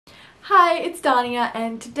Hi, it's Dania,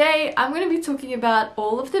 and today I'm going to be talking about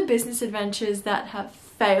all of the business adventures that have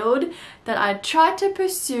failed that I tried to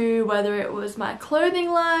pursue, whether it was my clothing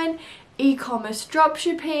line, e-commerce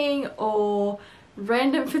dropshipping, or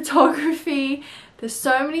random photography. There's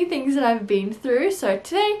so many things that I've been through, so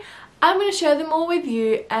today I'm going to share them all with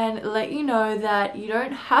you and let you know that you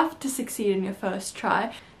don't have to succeed in your first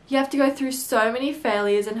try. You have to go through so many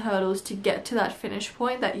failures and hurdles to get to that finish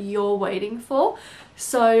point that you're waiting for.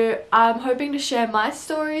 So I'm hoping to share my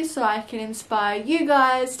story so I can inspire you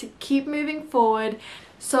guys to keep moving forward.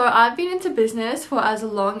 So I've been into business for as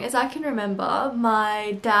long as I can remember.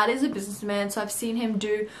 My dad is a businessman, so I've seen him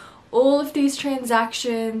do all of these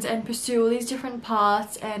transactions and pursue all these different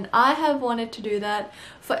paths, and I have wanted to do that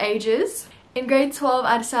for ages. In grade 12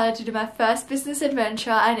 I decided to do my first business adventure,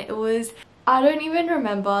 and it was, I don't even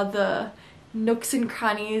remember the nooks and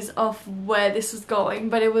crannies of where this was going,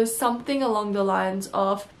 but it was something along the lines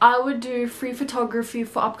of I would do free photography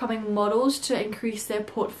for upcoming models to increase their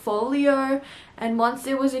portfolio, and once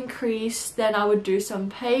it was increased then I would do some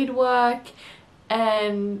paid work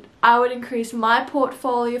and I would increase my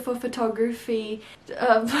portfolio for photography.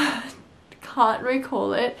 Can't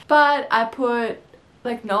recall it, but I put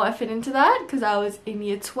like no effort into that because I was in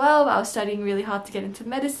year 12, I was studying really hard to get into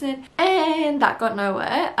medicine, and that got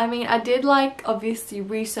nowhere. I mean, I did like obviously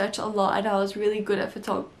research a lot, and I was really good at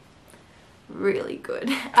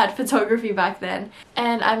photography back then,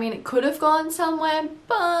 and I mean it could have gone somewhere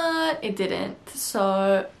but it didn't.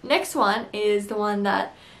 So next one is the one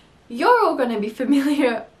that you're all going to be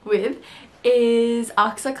familiar with, is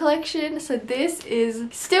AXA collection. So this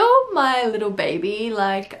is still my little baby.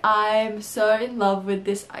 Like, I'm so in love with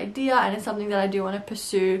this idea, and it's something that I do want to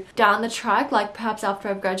pursue down the track, like perhaps after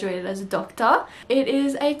I've graduated as a doctor. It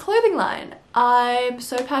is a clothing line. I'm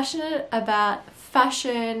so passionate about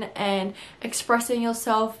fashion and expressing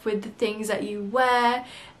yourself with the things that you wear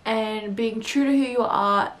and being true to who you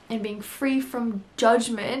are and being free from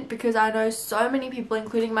judgment, because I know so many people,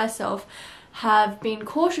 including myself, have been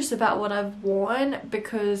cautious about what I've worn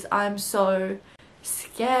because I'm so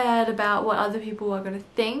scared about what other people are going to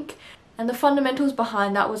think. And the fundamentals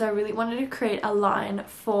behind that was I really wanted to create a line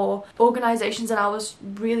for organizations that I was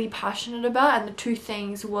really passionate about, and the two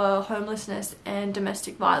things were homelessness and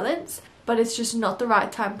domestic violence. But it's just not the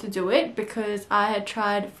right time to do it because I had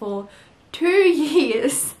tried for 2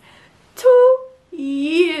 years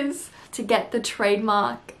to get the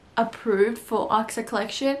trademark approved for AXA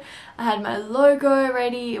collection. I had my logo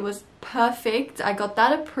ready, it was perfect. I got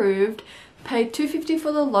that approved, paid $250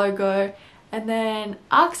 for the logo, and then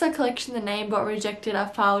AXA collection, the name got rejected. I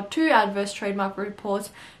filed 2 adverse trademark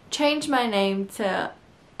reports, changed my name to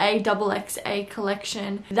AXXA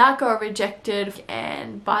collection. That got rejected,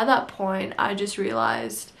 and by that point I just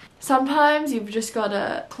realized sometimes you've just got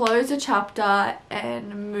to close a chapter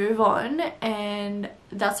and move on, and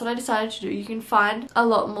that's what I decided to do. You can find a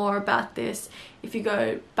lot more about this if you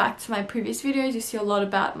go back to my previous videos. You see a lot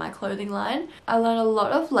about my clothing line. I learned a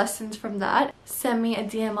lot of lessons from that. Send me a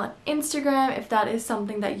DM on Instagram if that is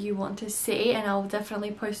something that you want to see, and I'll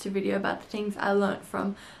definitely post a video about the things I learned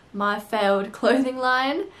from my failed clothing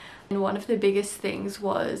line. And one of the biggest things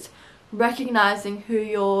was recognizing who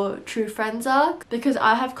your true friends are, because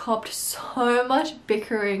I have copped so much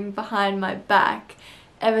bickering behind my back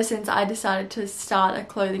ever since I decided to start a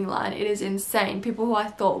clothing line. It is insane. People who I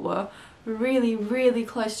thought were really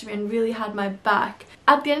close to me and really had my back.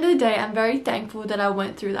 At the end of the day, I'm very thankful that I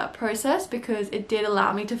went through that process because it did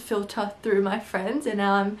allow me to filter through my friends, and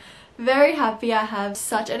now I'm very happy. I have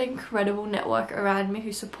such an incredible network around me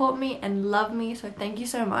who support me and love me, so thank you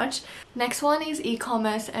so much. Next one is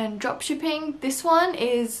e-commerce and dropshipping. This one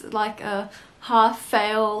is like a half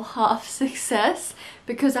fail, half success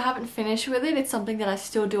because I haven't finished with it. It's something that I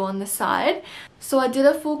still do on the side. So I did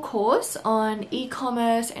a full course on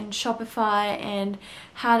e-commerce and Shopify and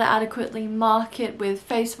how to adequately market with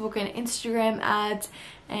Facebook and Instagram ads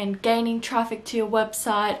and gaining traffic to your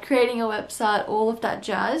website, creating a website, all of that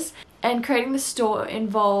jazz. And creating the store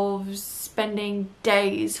involves spending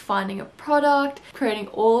days finding a product, creating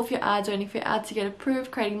all of your ads, waiting for your ads to get approved,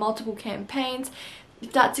 creating multiple campaigns.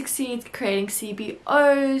 If that succeeds, creating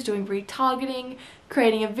CBOs, doing retargeting,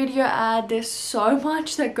 creating a video ad. There's so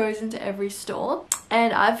much that goes into every store.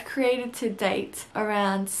 And I've created to date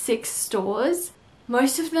around 6 stores.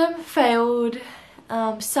 Most of them failed.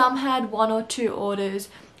 Some had 1 or 2 orders.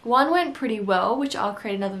 One went pretty well, which I'll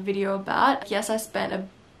create another video about. Yes, I spent a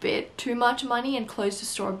bit too much money and closed the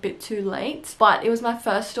store a bit too late, but it was my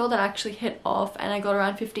first store that actually hit off, and I got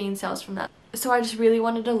around 15 sales from that. So I just really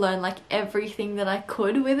wanted to learn like everything that I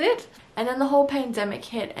could with it. And then the whole pandemic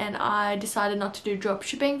hit and I decided not to do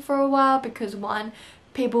dropshipping for a while because one,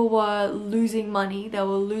 people were losing money, they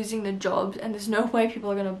were losing their jobs, and there's no way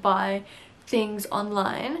people are going to buy things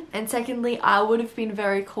online. And secondly, I would have been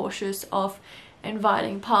very cautious of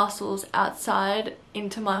inviting parcels outside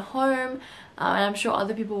into my home, and I'm sure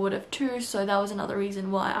other people would have too, so that was another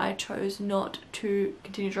reason why I chose not to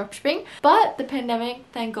continue dropshipping. But the pandemic,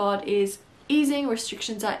 thank God, is easing,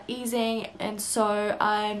 restrictions are easing, and so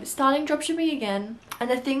I'm starting dropshipping again. And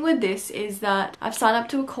the thing with this is that I've signed up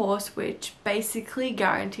to a course which basically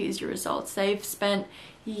guarantees your results. They've spent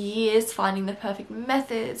years finding the perfect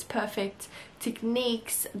methods, perfect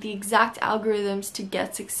techniques, the exact algorithms to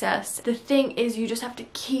get success. The thing is, you just have to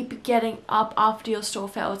keep getting up after your store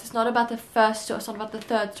fails. It's not about the first store, it's not about the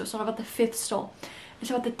third store, it's not about the fifth store. It's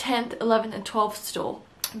about the 10th, 11th and 12th store.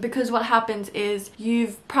 Because what happens is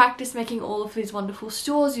you've practiced making all of these wonderful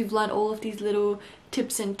stores, you've learned all of these little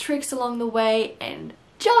tips and tricks along the way, and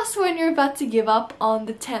just when you're about to give up on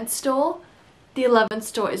the 10th store, the 11th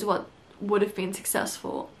store is what would have been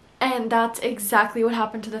successful. And that's exactly what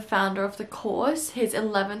happened to the founder of the course. His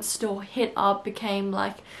 11th store hit up, became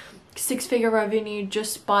like 6-figure revenue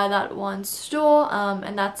just by that one store,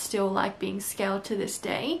 and that's still like being scaled to this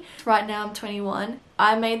day. Right now I'm 21.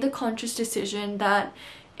 I made the conscious decision that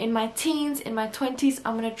in my teens, in my 20s,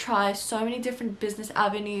 I'm going to try so many different business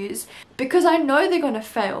avenues because I know they're going to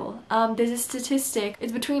fail. There's a statistic,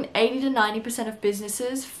 it's between 80 to 90% of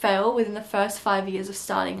businesses fail within the first 5 years of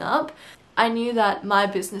starting up. I knew that my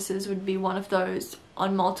businesses would be one of those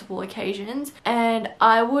on multiple occasions, and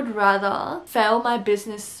I would rather fail my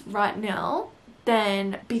business right now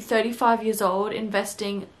than be 35 years old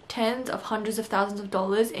investing tens of hundreds of thousands of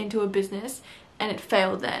dollars into a business and it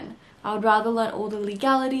failed then. I would rather learn all the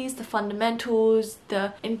legalities, the fundamentals,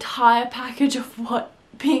 the entire package of what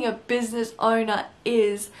being a business owner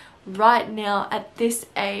is right now at this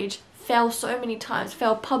age. Fail so many times,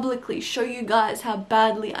 fail publicly, show you guys how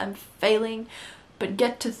badly I'm failing, but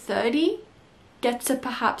get to 30, get to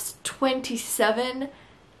perhaps 27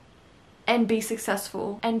 and be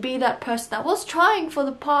successful and be that person that was trying for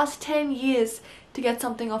the past 10 years to get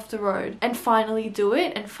something off the road and finally do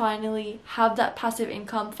it and finally have that passive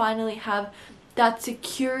income, finally have that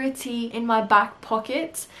security in my back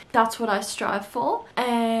pocket. That's what I strive for,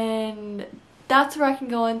 and that's where I can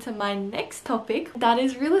go into my next topic. That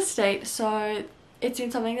is real estate. So it's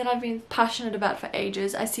been something that I've been passionate about for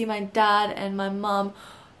ages. I see my dad and my mum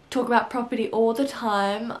talk about property all the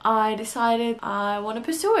time. I decided I want to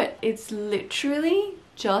pursue it. It's literally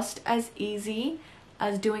just as easy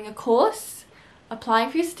as doing a course, applying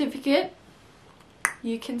for your certificate.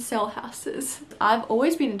 You can sell houses. I've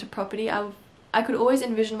always been into property. I could always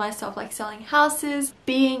envision myself like selling houses,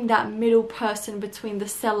 being that middle person between the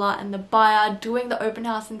seller and the buyer, doing the open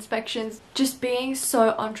house inspections, just being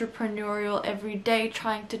so entrepreneurial every day,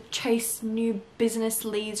 trying to chase new business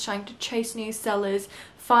leads, trying to chase new sellers,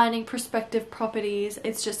 finding prospective properties.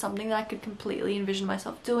 It's just something that I could completely envision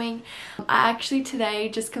myself doing. I actually today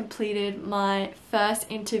just completed my first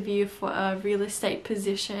interview for a real estate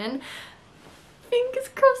position. Fingers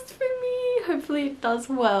crossed for me, hopefully it does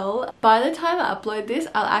well. By the time I upload this,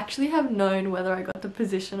 I'll actually have known whether I got the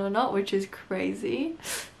position or not, which is crazy.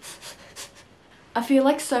 I feel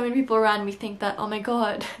like so many people around me think that, oh my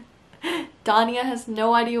god, Dania has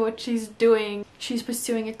no idea what she's doing. She's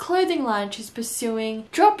pursuing a clothing line, she's pursuing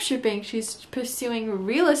dropshipping, she's pursuing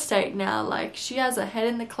real estate now, like she has her head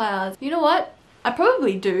in the clouds. You know what? I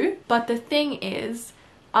probably do, but the thing is,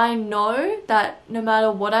 I know that no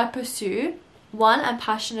matter what I pursue, one, I'm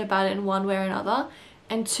passionate about it in one way or another,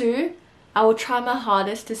 and two, I will try my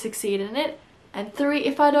hardest to succeed in it, and three,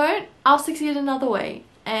 if I don't, I'll succeed another way.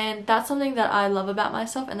 And that's something that I love about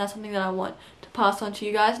myself, and that's something that I want to pass on to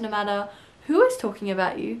you guys, no matter who is talking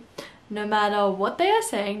about you, no matter what they are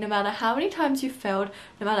saying, no matter how many times you've failed,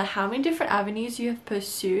 no matter how many different avenues you have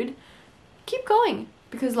pursued. Keep going,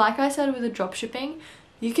 because like I said with the dropshipping,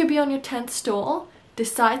 you could be on your 10th store,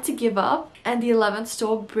 decide to give up, and the 11th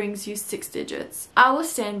store brings you 6 digits. I will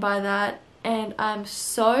stand by that, and I'm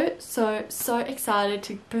so excited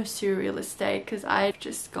to pursue real estate, because I'm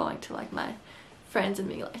just going to like my friends and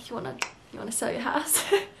being like, you wanna sell your house?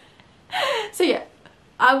 So yeah,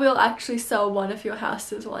 I will actually sell one of your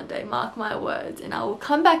houses one day, mark my words, and I will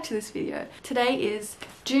come back to this video. Today is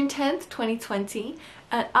June 10th, 2020,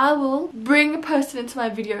 and I will bring a person into my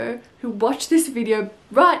video who watched this video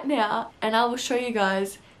right now, and I will show you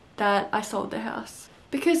guys that I sold their house.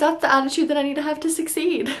 because that's the attitude that I need to have to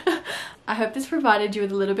succeed. I hope this provided you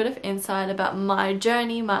with a little bit of insight about my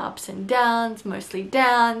journey, my ups and downs, mostly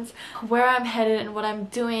downs, where I'm headed and what I'm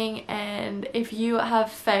doing. And if you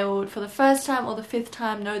have failed for the first time or the 5th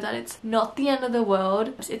time, know that it's not the end of the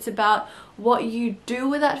world. It's about what you do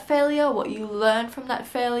with that failure, what you learn from that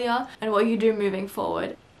failure, and what you do moving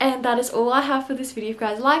forward. And that is all I have for this video. If you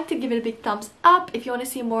guys liked it, give it a big thumbs up. If you want to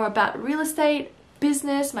see more about real estate,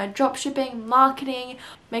 business, my dropshipping, marketing,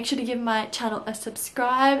 make sure to give my channel a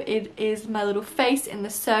subscribe. It is my little face in the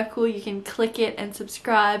circle. You can click it and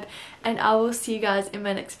subscribe, and I will see you guys in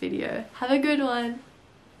my next video. Have a good one.